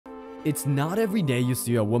It's not every day you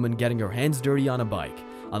see a woman getting her hands dirty on a bike.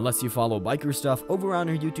 Unless you follow BikerStuff over on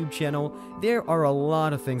her YouTube channel, there are a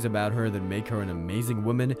lot of things about her that make her an amazing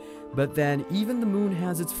woman, but then even the moon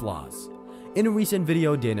has its flaws. In a recent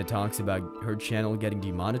video, Dana talks about her channel getting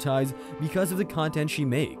demonetized because of the content she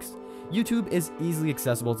makes. YouTube is easily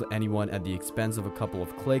accessible to anyone at the expense of a couple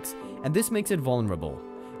of clicks, and this makes it vulnerable.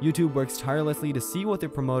 YouTube works tirelessly to see what they're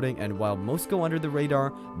promoting, and while most go under the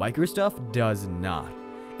radar, BikerStuff does not.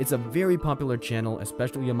 It's a very popular channel,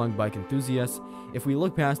 especially among bike enthusiasts, if we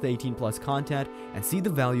look past the 18+ content and see the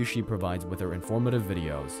value she provides with her informative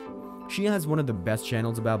videos. She has one of the best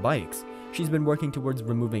channels about bikes. She's been working towards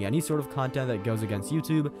removing any sort of content that goes against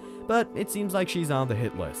YouTube, but it seems like she's on the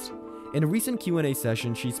hit list. In a recent Q&A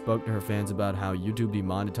session, she spoke to her fans about how YouTube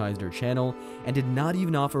demonetized her channel and did not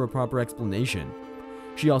even offer a proper explanation.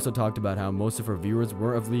 She also talked about how most of her viewers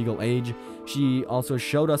were of legal age. She also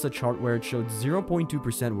showed us a chart where it showed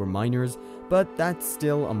 0.2% were minors, but that's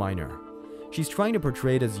still a minor. She's trying to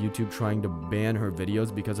portray it as YouTube trying to ban her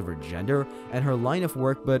videos because of her gender and her line of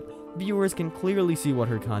work, but viewers can clearly see what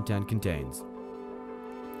her content contains.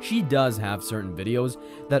 She does have certain videos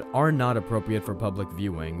that are not appropriate for public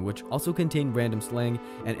viewing, which also contain random slang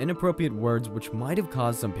and inappropriate words which might have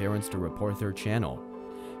caused some parents to report her channel.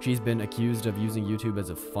 She's been accused of using YouTube as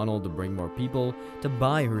a funnel to bring more people to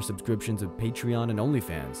buy her subscriptions of Patreon and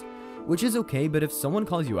OnlyFans, which is okay, but if someone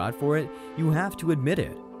calls you out for it, you have to admit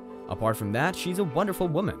it. Apart from that, she's a wonderful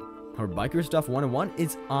woman. Her BikerStuff 101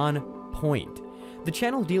 is on point. The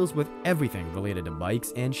channel deals with everything related to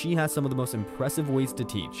bikes, and she has some of the most impressive ways to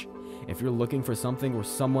teach. If you're looking for something or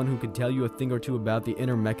someone who can tell you a thing or two about the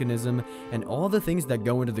inner mechanism and all the things that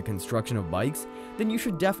go into the construction of bikes, then you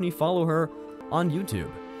should definitely follow her on YouTube.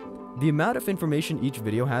 The amount of information each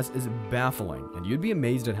video has is baffling, and you'd be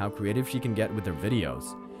amazed at how creative she can get with her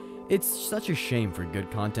videos. It's such a shame for good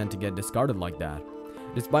content to get discarded like that.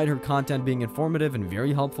 Despite her content being informative and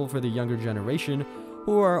very helpful for the younger generation,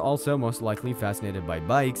 who are also most likely fascinated by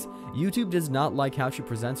bikes, YouTube does not like how she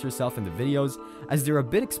presents herself in the videos, as they're a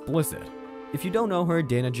bit explicit. If you don't know her,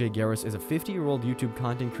 Dana J. Garris is a 50-year-old YouTube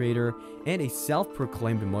content creator and a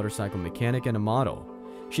self-proclaimed motorcycle mechanic and a model.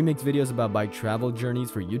 She makes videos about bike travel journeys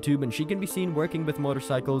for YouTube, and she can be seen working with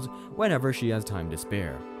motorcycles whenever she has time to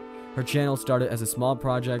spare. Her channel started as a small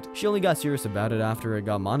project. She only got serious about it after it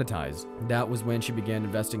got monetized. That was when she began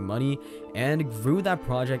investing money and grew that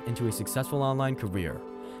project into a successful online career.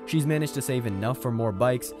 She's managed to save enough for more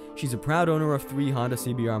bikes. She's a proud owner of 3 Honda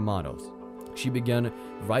CBR models. She began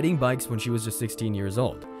riding bikes when she was just 16 years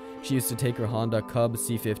old. She used to take her Honda Cub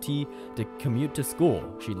C50 to commute to school.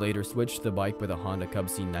 She later switched the bike with a Honda Cub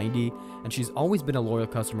C90, and she's always been a loyal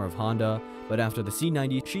customer of Honda, but after the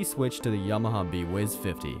C90, she switched to the Yamaha B-Wiz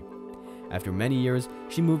 50. After many years,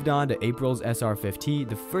 she moved on to April's SR50.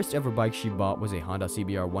 The first ever bike she bought was a Honda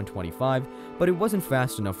CBR 125, but it wasn't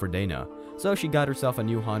fast enough for Dana, so she got herself a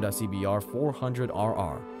new Honda CBR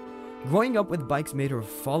 400RR. Growing up with bikes made her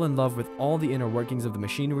fall in love with all the inner workings of the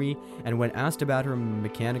machinery, and when asked about her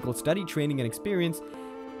mechanical study training and experience,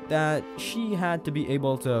 that she had to be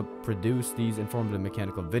able to produce these informative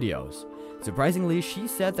mechanical videos. Surprisingly, she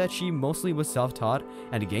said that she mostly was self-taught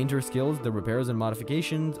and gained her skills, the repairs and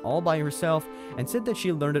modifications, all by herself, and said that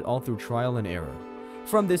she learned it all through trial and error.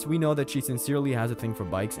 From this, we know that she sincerely has a thing for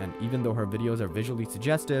bikes, and even though her videos are visually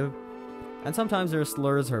suggestive, and sometimes there are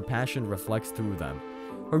slurs, her passion reflects through them.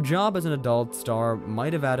 Her job as an adult star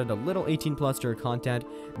might have added a little 18+ to her content,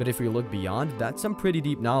 but if you look beyond, that's some pretty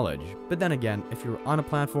deep knowledge. But then again, if you're on a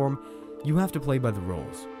platform, you have to play by the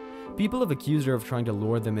rules. People have accused her of trying to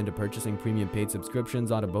lure them into purchasing premium paid subscriptions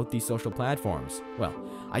onto both these social platforms. Well,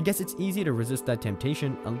 I guess it's easy to resist that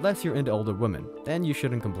temptation unless you're into older women, then you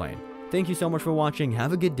shouldn't complain. Thank you so much for watching,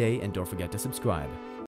 have a good day, and don't forget to subscribe.